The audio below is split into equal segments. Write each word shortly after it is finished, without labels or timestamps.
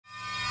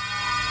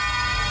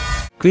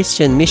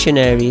Christian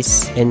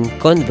missionaries and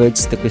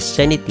converts to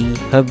Christianity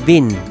have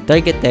been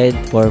targeted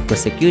for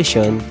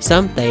persecution,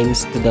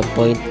 sometimes to the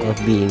point of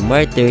being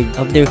martyred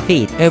of their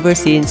faith ever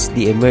since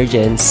the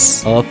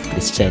emergence of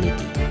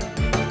Christianity.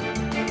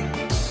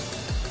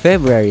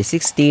 February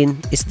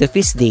 16 is the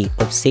feast day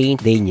of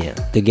Saint Daniel.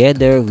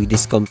 Together with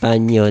his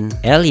companion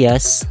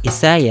Elias,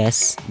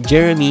 Isaias,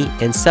 Jeremy,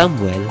 and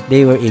Samuel,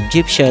 they were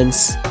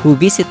Egyptians who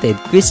visited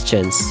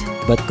Christians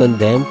but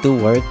condemned to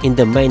work in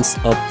the mines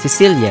of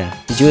Cilicia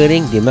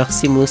during the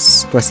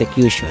Maximus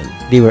prosecution.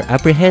 They were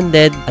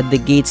apprehended at the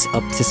gates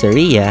of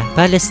Caesarea,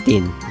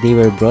 Palestine. They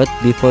were brought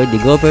before the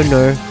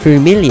governor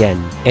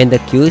Firmilian and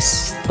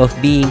accused of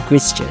being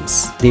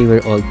Christians. They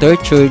were all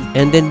tortured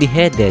and then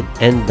beheaded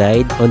and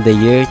died on the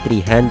year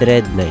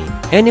 309.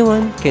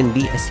 Anyone can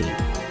be a saint.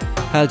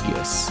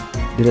 Hagios.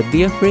 Do not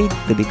be afraid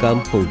to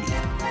become holy.